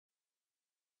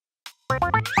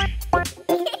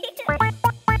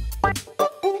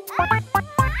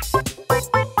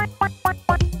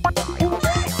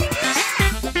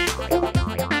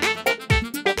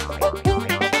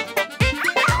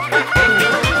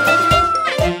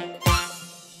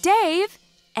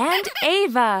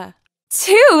Ava.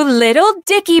 2 little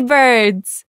Dicky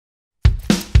birds.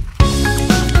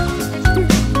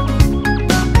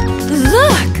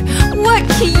 Look, what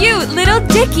cute little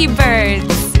Dicky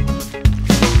birds.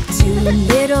 2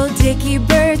 little Dicky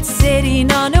birds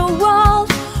sitting on a wall.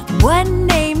 One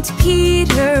named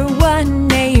Peter, one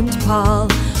named Paul.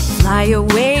 Fly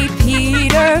away,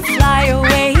 Peter, fly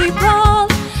away, Paul.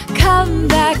 Come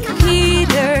back,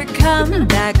 Peter, come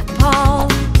back, Paul.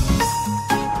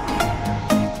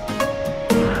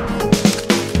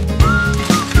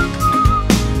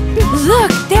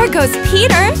 Look, there goes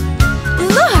Peter.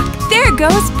 Look, there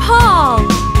goes Paul.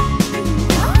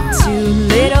 2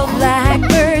 little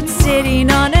blackbirds sitting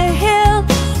on a hill.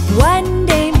 One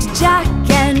named Jack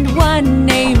and one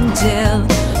named Jill.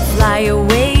 Fly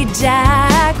away,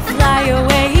 Jack, fly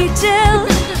away, Jill.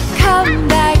 Come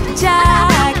back,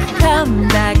 Jack, come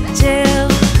back, Jill.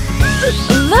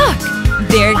 Look,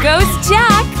 there goes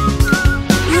Jack.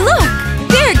 Look,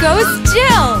 there goes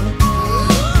Jill.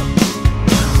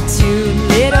 2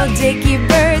 little Dicky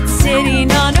birds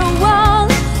sitting on a wall.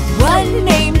 One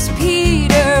named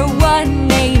Peter, one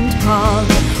named Paul.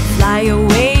 Fly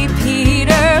away,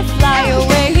 Peter, fly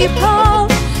away, Paul.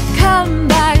 Come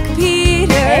back,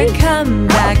 Peter, come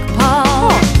back,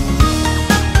 Paul.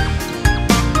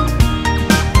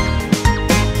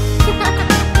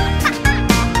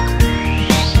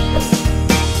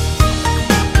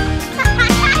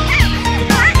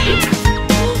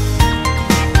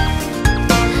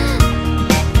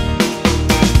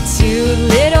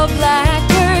 Little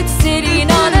blackbirds sitting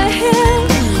on a hill.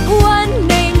 One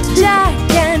named Jack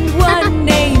and one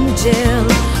named Jill.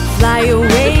 Fly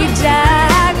away,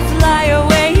 Jack, fly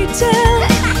away, Jill.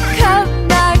 Come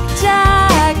back,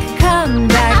 Jack, come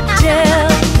back, Jill.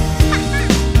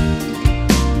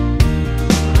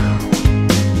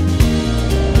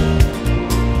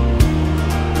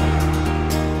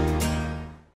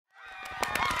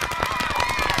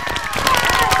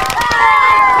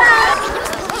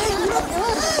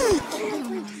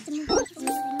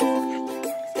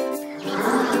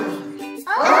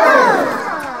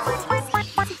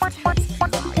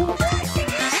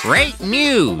 Great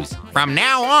news! From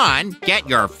now on, get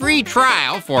your free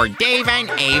trial for Dave and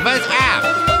Ava's app.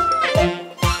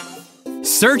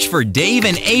 Search for Dave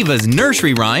and Ava's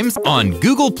nursery rhymes on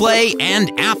Google Play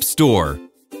and App Store.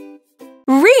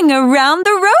 Ring around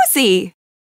the Rosie.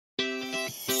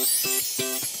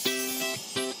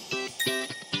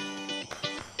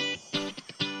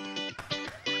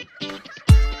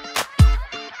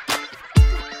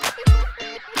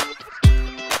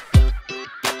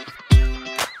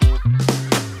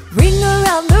 Ring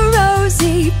around the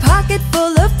Rosie, pocket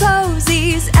full of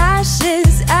posies.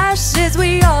 Ashes, ashes,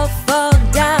 we all fall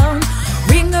down.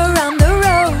 Ring around the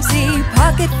Rosie,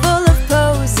 pocket full of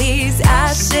posies.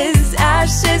 Ashes,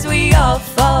 ashes, we all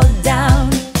fall down.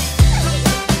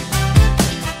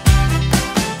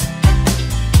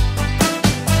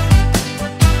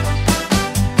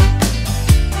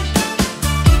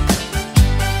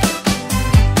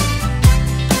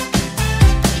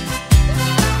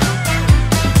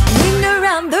 Ring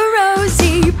around the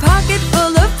Rosie, pocket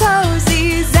full of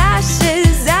posies.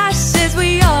 Ashes, ashes,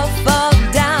 we all fall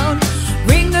down.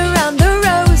 Ring around the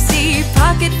Rosie,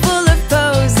 pocket full of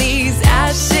posies.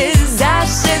 Ashes,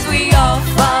 ashes, we all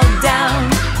fall down.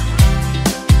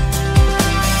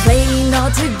 Playing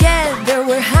all together,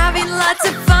 we're having lots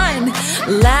of fun.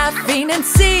 Laughing and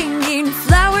singing,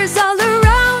 flowers all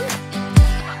around.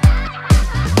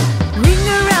 Ring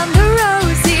around the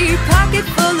Rosie, pocket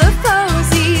full of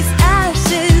posies.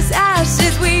 Ashes,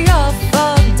 ashes, we all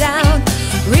fall down.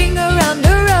 Ring around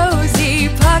the Rosie,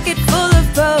 pocket full of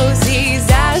posies.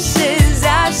 Ashes,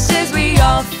 ashes, we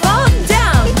all fall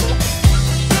down.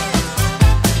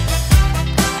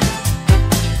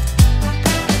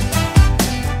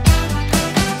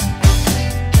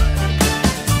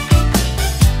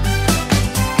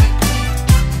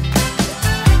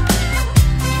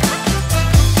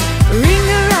 Ring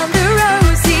around the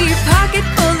Rosie, pocket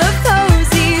full of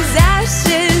posies.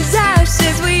 Ashes,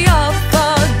 ashes, we all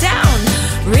fall down.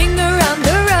 Ring around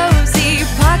the Rosie,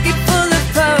 pocket full of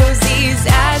posies.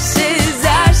 Ashes,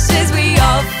 ashes, we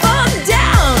all fall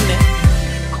down.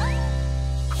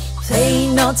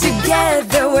 Playing all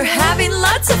together, we're having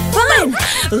lots of fun.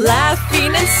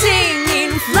 Laughing and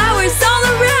singing, flowers all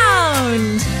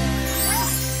around.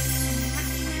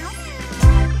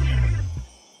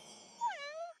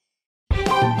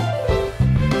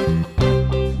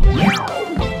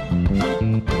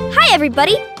 Hi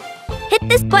everybody! Hit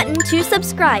this button to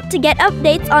subscribe to get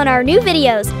updates on our new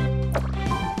videos.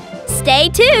 Stay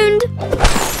tuned!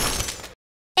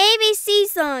 ABC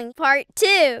Song Part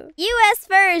 2, U.S.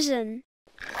 version.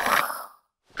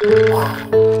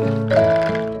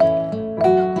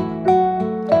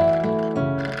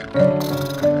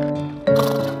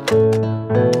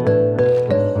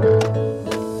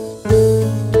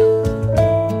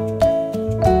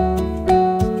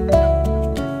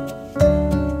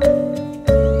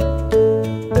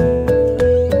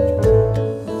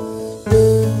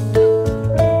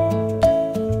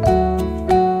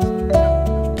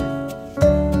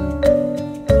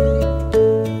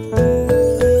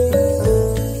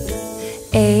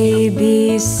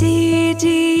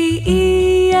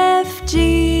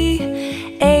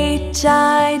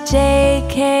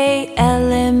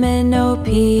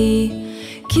 H-I-J-K-L-M-N-O-P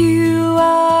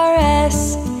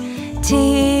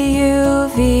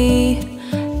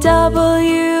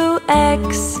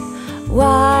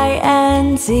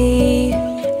Q-R-S-T-U-V-W-X-Y-and-Z.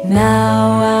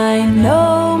 Now I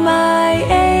know my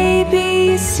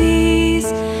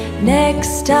ABCs.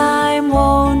 Next time,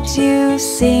 won't you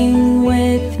sing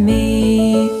with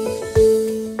me?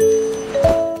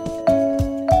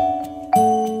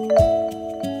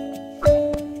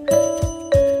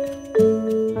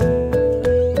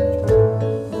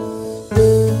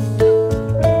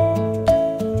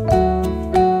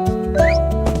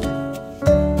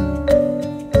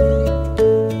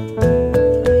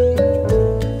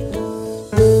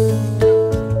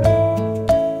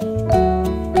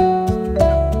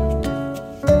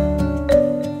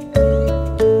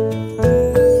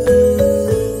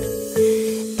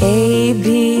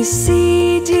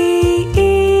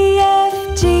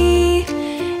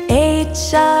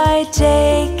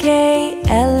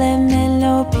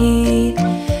 H-I-J-K-L-M-N-O-P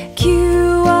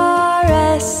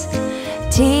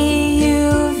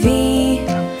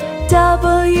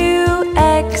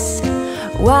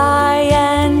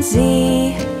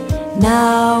Q-R-S-T-U-V-W-X-Y-and-Z.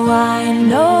 Now I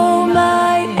know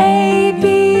my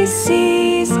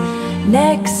ABCs.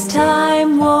 Next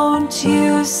time, won't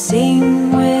you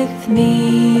sing with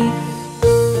me?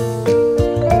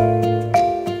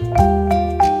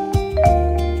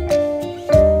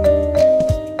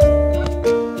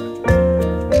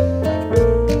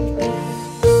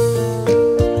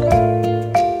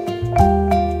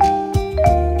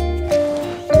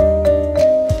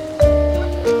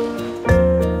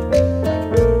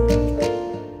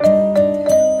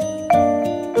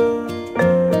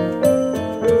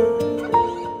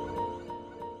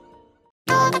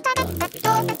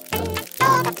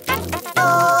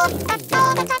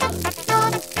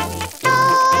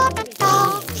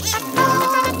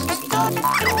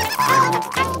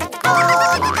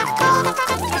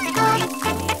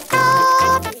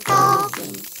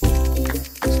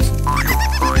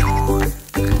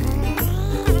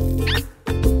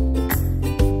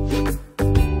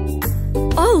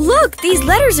 These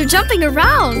letters are jumping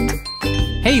around.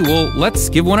 Hey, well, let's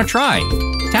give one a try.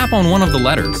 Tap on one of the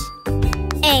letters.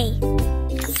 A.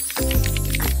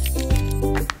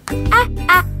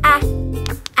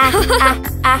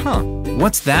 Huh,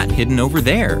 what's that hidden over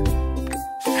there?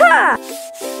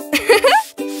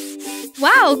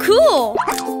 Wow, cool.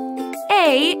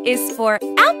 A is for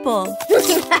apple.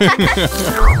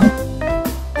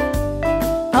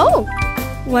 Oh,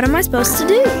 what am I supposed to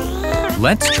do?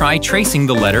 Let's try tracing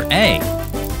the letter A.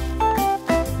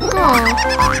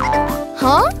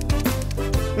 Huh?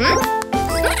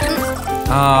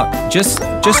 Just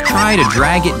try to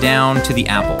drag it down to the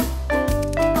apple.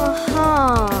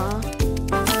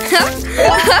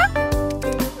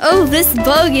 Oh, this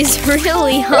bug is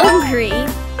really hungry.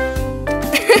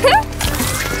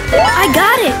 I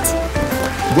got it!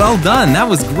 Well done, that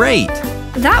was great.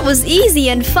 That was easy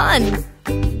and fun.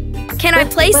 Can I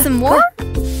play some more?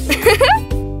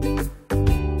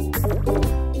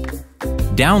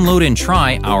 Download and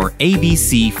try our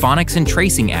ABC Phonics and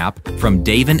Tracing app from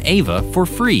Dave and Ava for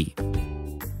free.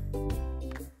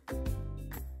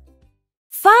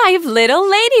 5 little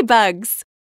ladybugs.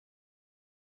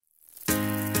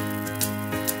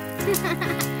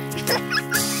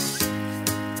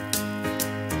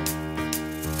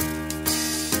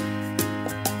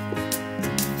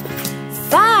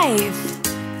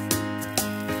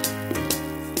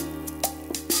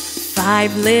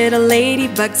 Five little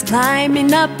ladybugs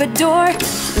climbing up a door.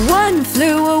 One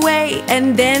flew away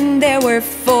and then there were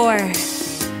 4.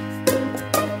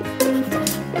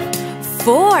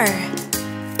 4.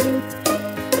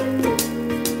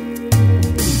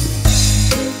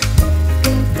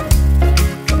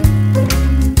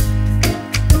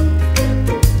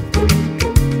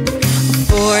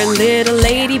 Little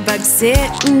ladybugs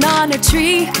sitting on a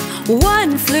tree.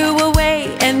 One flew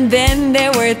away and then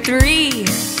there were 3.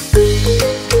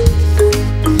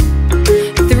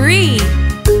 3.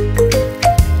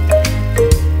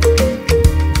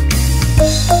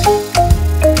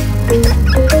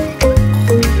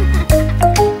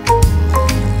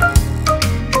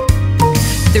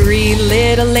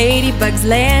 ladybugs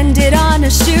landed on a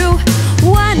shoe.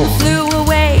 One flew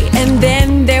away and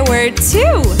then there were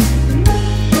two.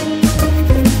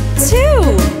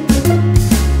 Two.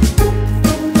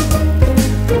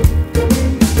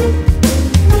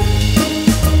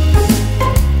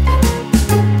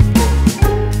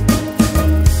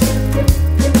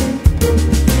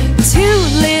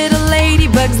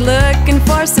 Looking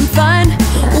for some fun.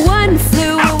 One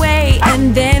flew away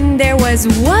and then there was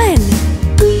one.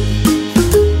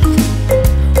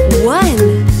 One.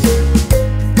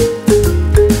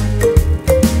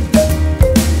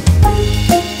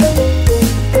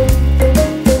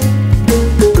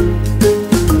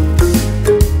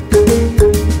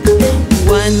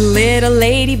 One little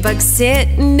ladybug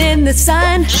sitting in the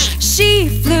sun. She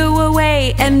flew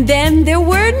away and then there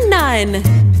were none.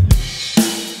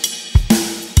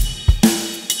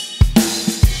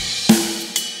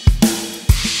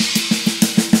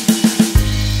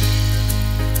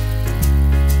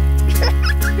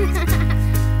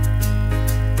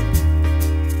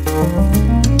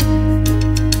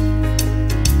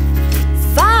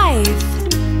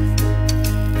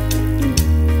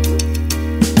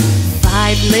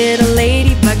 Little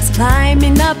ladybugs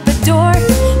climbing up a door.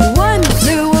 One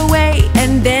flew away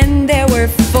and then there were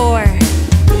four.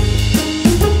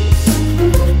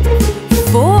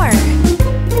 Four.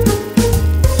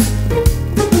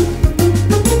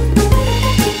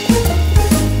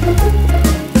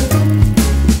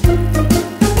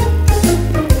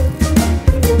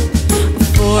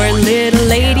 Four little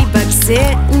ladybugs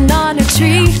sitting on a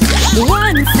tree.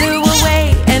 One flew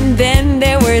away and then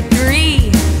there were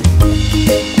three.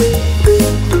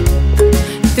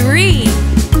 Three.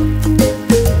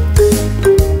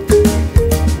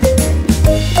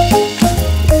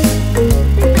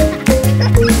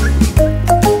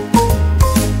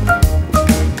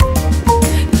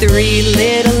 Three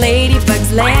little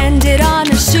ladybugs landed on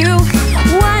a shoe.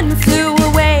 One flew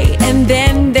away and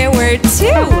then there were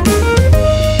two.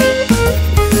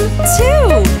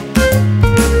 Two.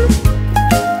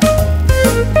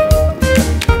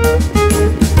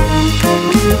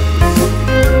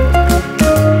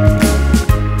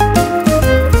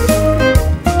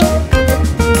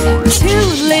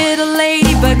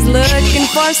 Looking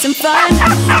for some fun.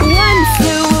 One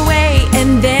flew away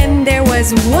and then there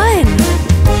was one.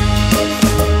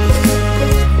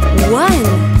 One.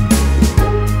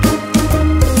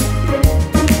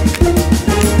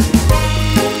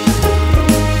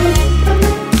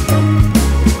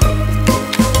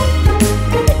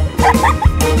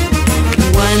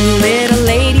 One little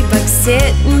ladybug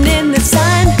sitting in the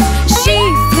sun. She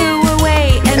flew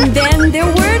away and then there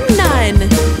were none.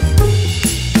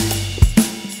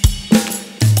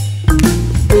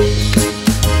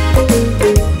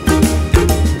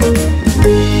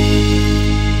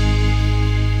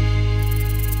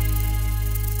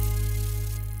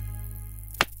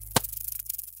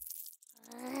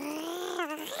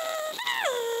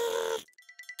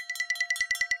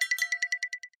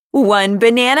 One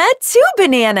banana, two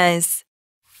bananas.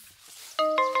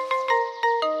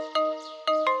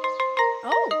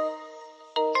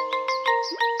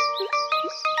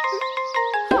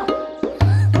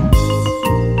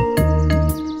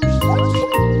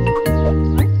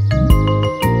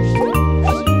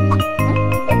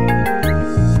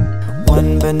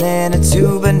 One banana,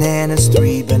 two bananas,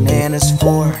 three bananas,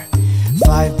 four.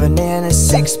 Five bananas,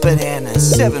 six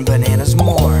bananas, seven bananas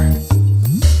more.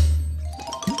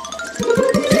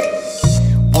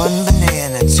 One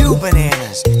banana, two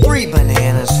bananas, three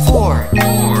bananas, four.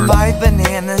 Five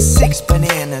bananas, six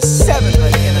bananas, seven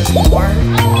bananas more.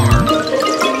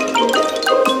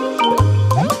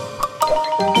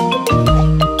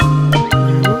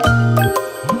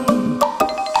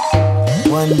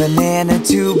 One banana,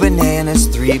 two bananas,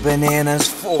 three bananas,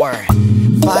 four.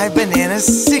 Five bananas,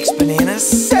 six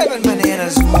bananas, seven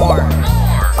bananas more.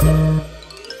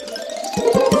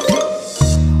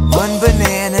 One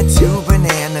banana, two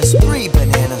bananas, three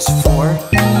bananas, four.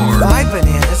 Five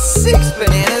bananas, six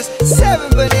bananas, seven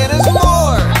bananas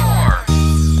more.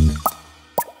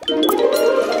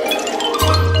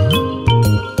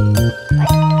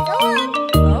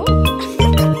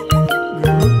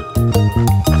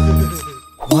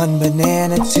 One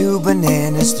banana, two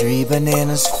bananas, three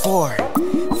bananas, four.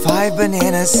 Five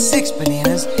bananas, six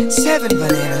bananas, seven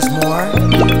bananas more.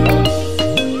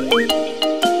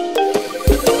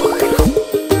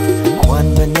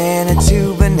 One banana,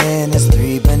 two bananas,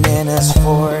 three bananas,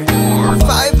 four.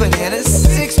 Five bananas,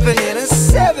 six bananas,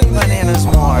 seven bananas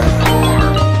more.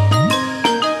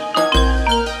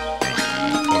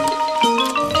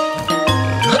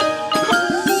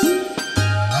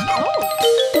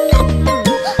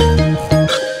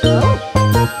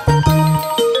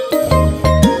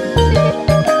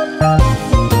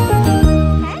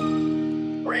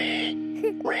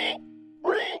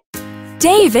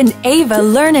 Dave and Ava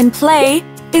Learn and Play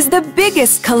is the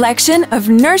biggest collection of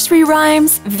nursery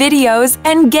rhymes, videos,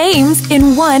 and games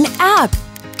in one app.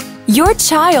 Your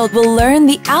child will learn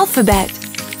the alphabet,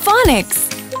 phonics,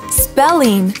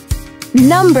 spelling,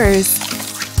 numbers,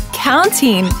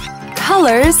 counting,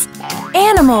 colors,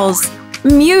 animals,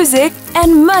 music,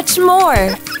 and much more.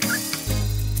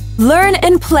 Learn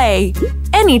and play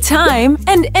anytime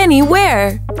and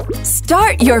anywhere.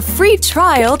 Start your free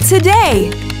trial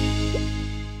today.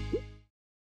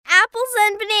 Apples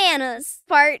and Bananas,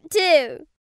 Part 2.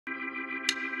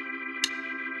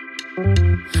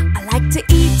 I like to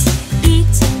eat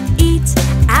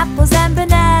apples and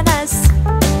bananas.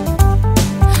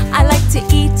 I like to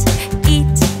eat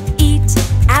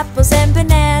apples and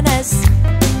bananas.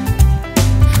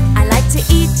 I like to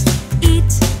eat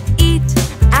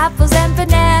apples and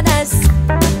bananas.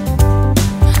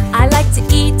 I like to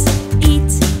eat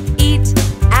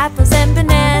apples and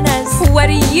bananas. What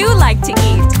do you like to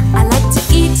eat? I like to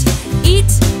eat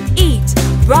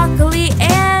broccoli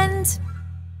and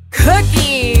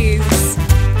cookies.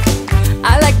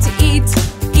 I like to eat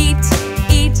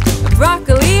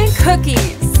broccoli and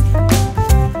cookies.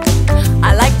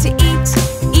 I like to eat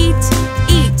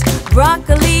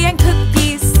broccoli and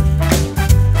cookies.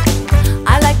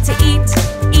 I like to eat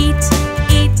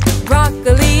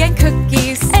broccoli and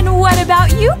cookies. And what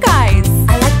about you guys?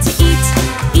 I like to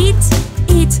eat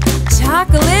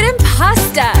chocolate and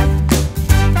pasta.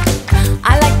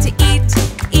 I like to eat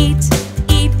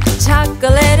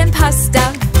chocolate and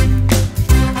pasta.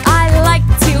 I like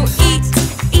to eat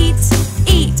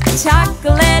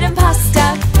chocolate and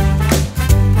pasta.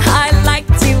 I like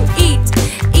to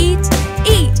eat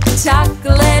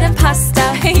chocolate and pasta.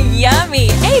 Yummy!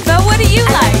 Ava, what do you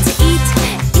like? I like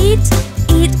to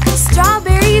eat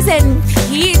strawberries and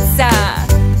pizza.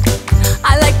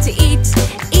 I like to eat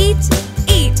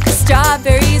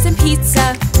strawberries and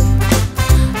pizza.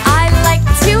 I like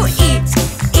to eat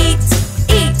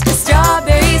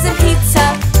strawberries and pizza.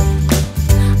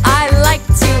 I like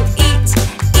to eat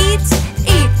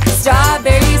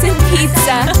strawberries and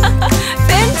pizza.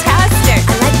 Fantastic!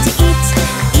 I like to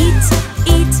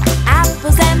eat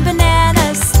apples and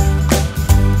bananas.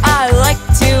 I like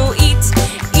to eat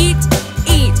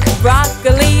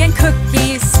broccoli and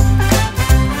cookies.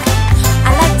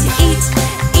 I like to eat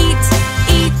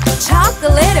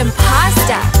chocolate and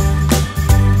pasta.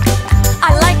 I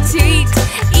like to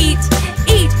eat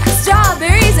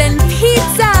strawberries and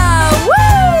pizza. Woo!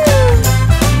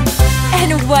 And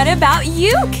what about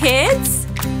you, kids?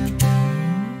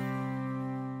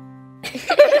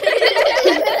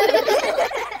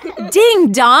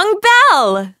 Ding dong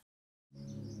bell!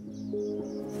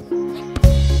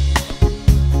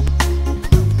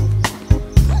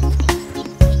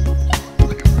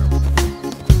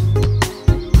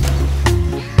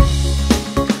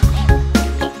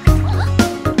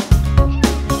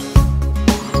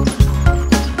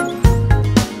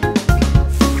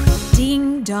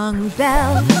 Ding dong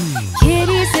bell,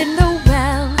 kitty's in the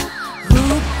well. Who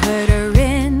put her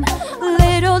in?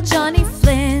 Little Johnny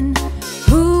Flynn.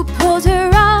 Who pulled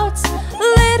her out?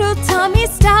 Little Tommy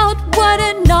Stout. What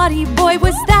a naughty boy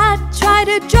was that? Tried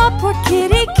to drop poor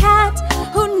kitty cat,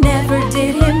 who never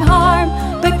did him harm,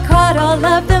 but caught all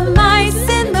of the mice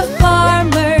in the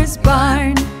farmer's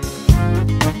barn.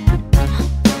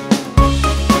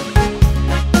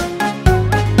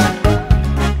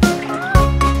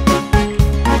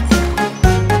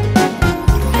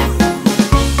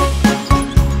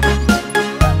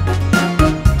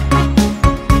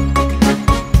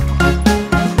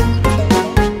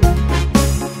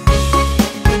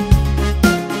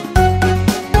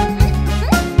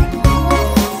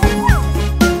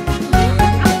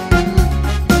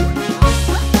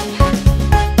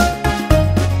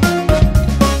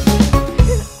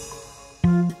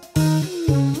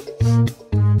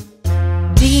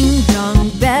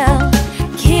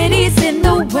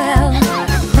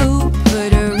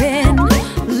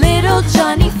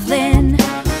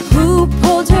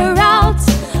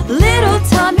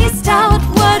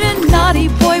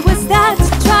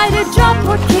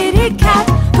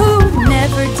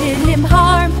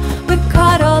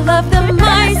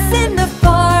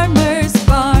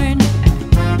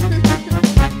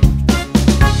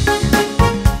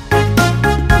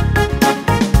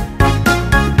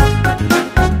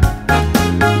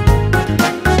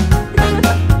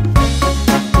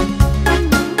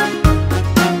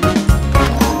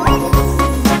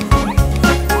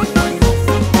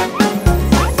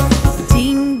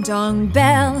 dong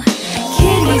bell.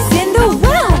 Kitty's in the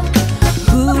well.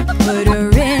 Who put her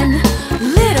in?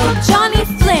 Little Johnny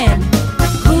Flynn.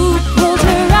 Who pulled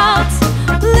her out?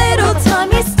 Little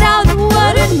Tommy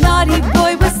naughty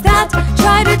boy was that?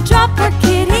 Tried to drop our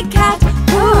kitty cat,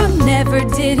 who never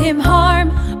did him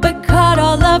harm, but caught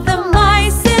all of the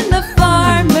mice in the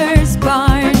farmer's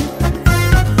barn.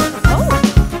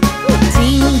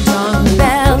 Ding dong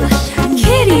bell,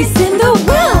 kitty's in the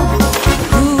well.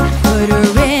 Who put her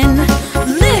in?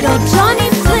 Little Johnny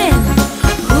Flynn.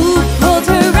 Who pulled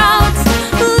her out?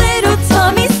 Little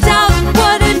Tommy Stout.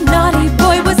 What a naughty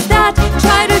boy was that?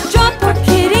 Tried to drop our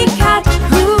kitty cat,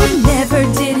 who never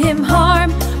did him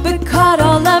harm, but caught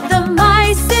all of the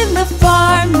mice in the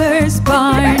farmer's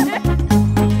barn.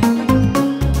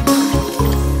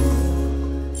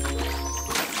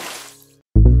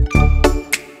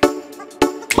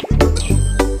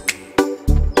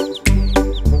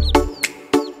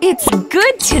 It's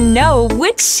good to know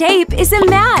which shape is a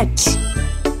match.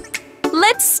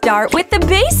 Let's start with the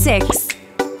basics.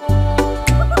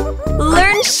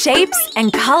 Learn shapes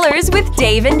and colors with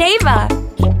Dave and Ava.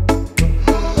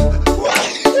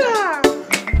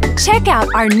 Check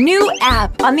out our new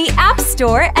app on the App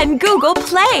Store and Google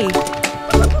Play.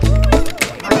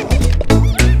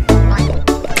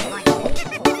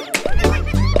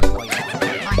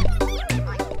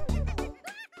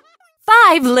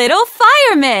 Five little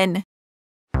firemen.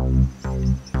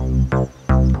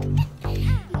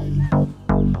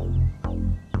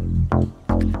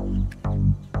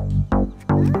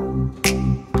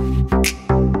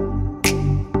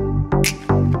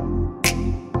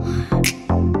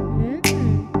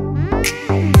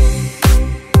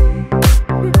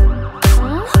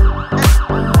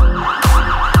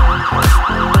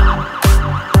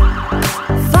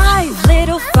 Five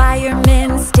little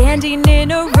firemen standing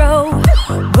in a row.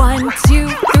 1, 2,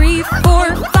 3,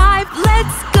 4, 5,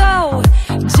 let's go!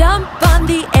 Jump on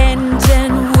the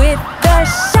engine with a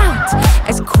shout.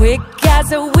 As quick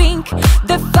as a wink,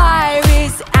 the fire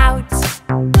is out.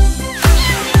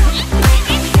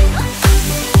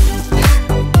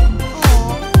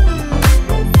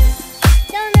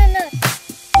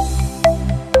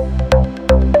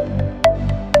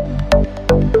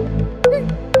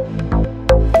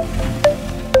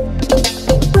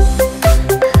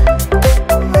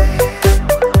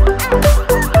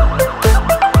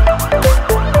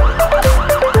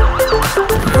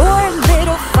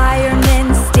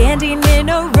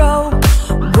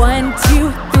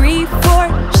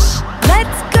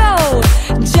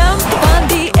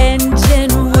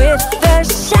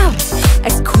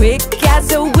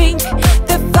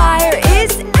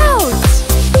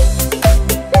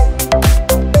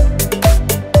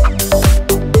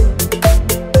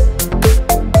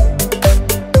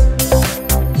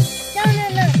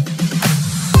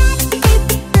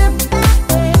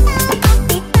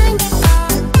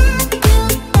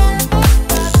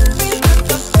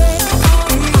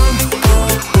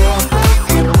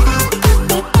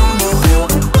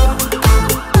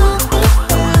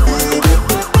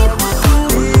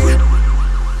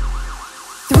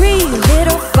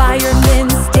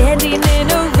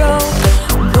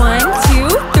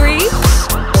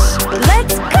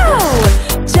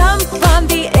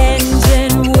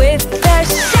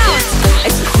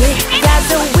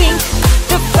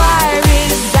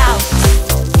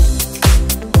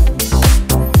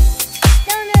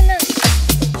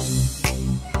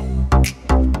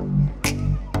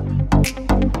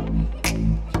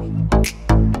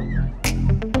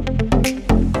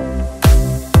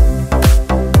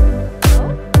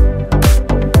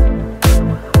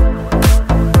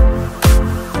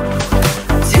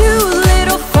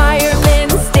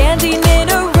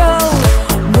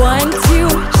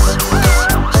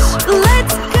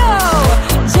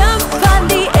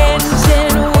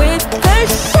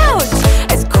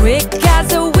 Quick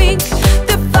as a wink,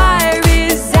 the fire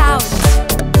is out.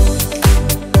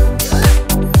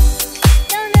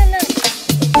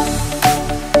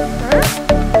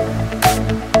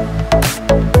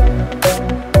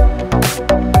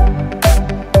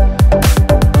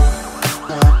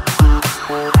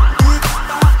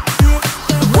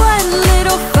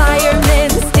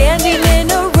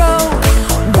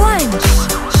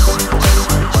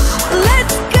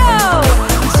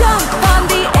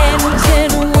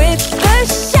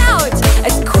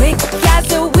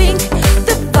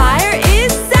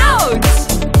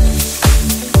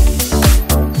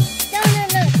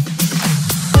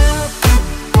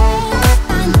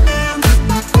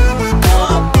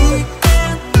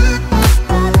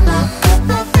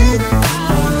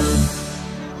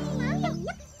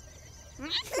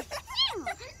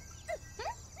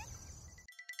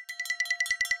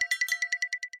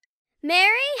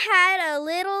 Mary had a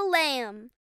little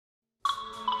lamb.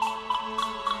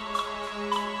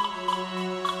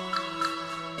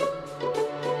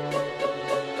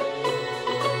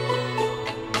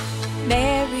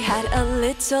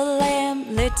 little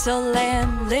lamb, little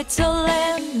lamb, little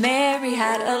lamb. Mary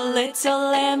had a little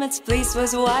lamb, its fleece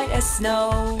was white as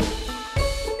snow.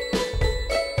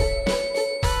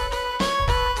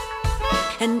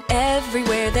 And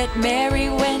everywhere that Mary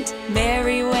went,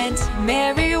 Mary went,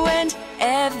 Mary went.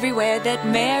 Everywhere that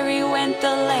Mary went,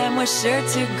 the lamb was sure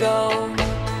to go.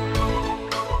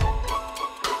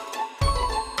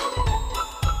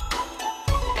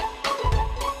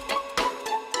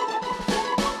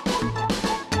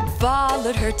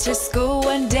 Followed her to school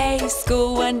one day,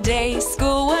 school one day,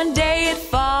 school one day. It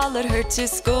followed her to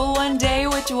school one day,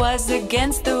 which was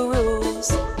against the rules.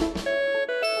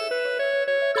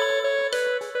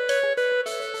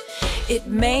 It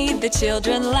made the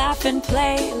children laugh and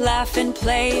play, laugh and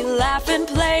play, laugh and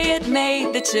play. It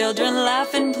made the children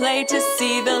laugh and play to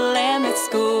see the lamb at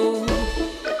school.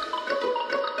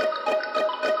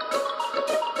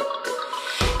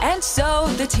 And so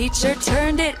the teacher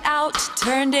turned it out,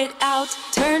 turned it out,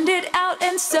 turned it out.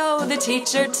 And so the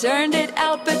teacher turned it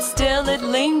out, but still it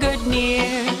lingered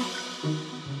near.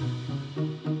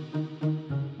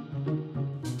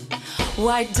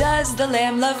 Why does the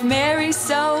lamb love Mary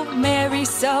so, Mary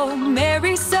so,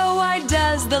 Mary so? Why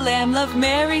does the lamb love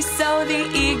Mary so? The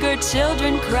eager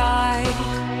children cry.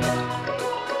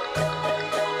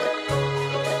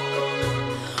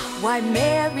 Why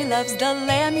Mary loves the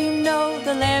lamb, you know,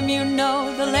 the lamb, you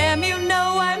know, the lamb, you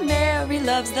know. Why Mary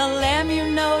loves the lamb, you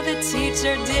know, the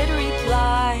teacher did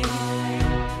reply.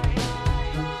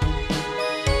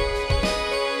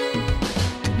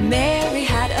 Mary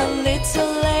had a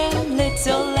little lamb,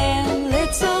 little lamb,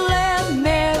 little lamb.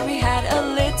 Mary had a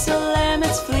little lamb,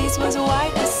 its fleece was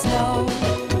white as snow.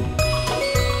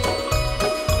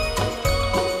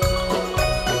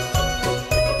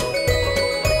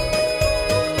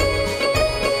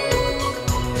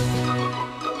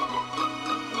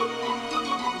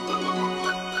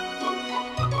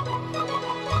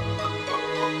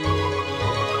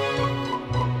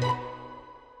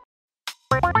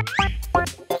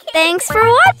 Thanks for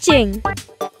watching!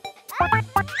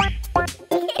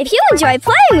 If you enjoy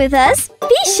playing with us,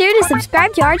 be sure to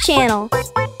subscribe to our channel.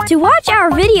 To watch our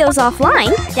videos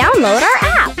offline, download our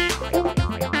app.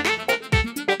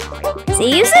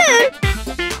 See you soon!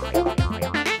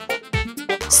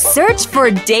 Search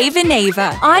for Dave and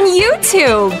Ava on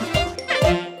YouTube.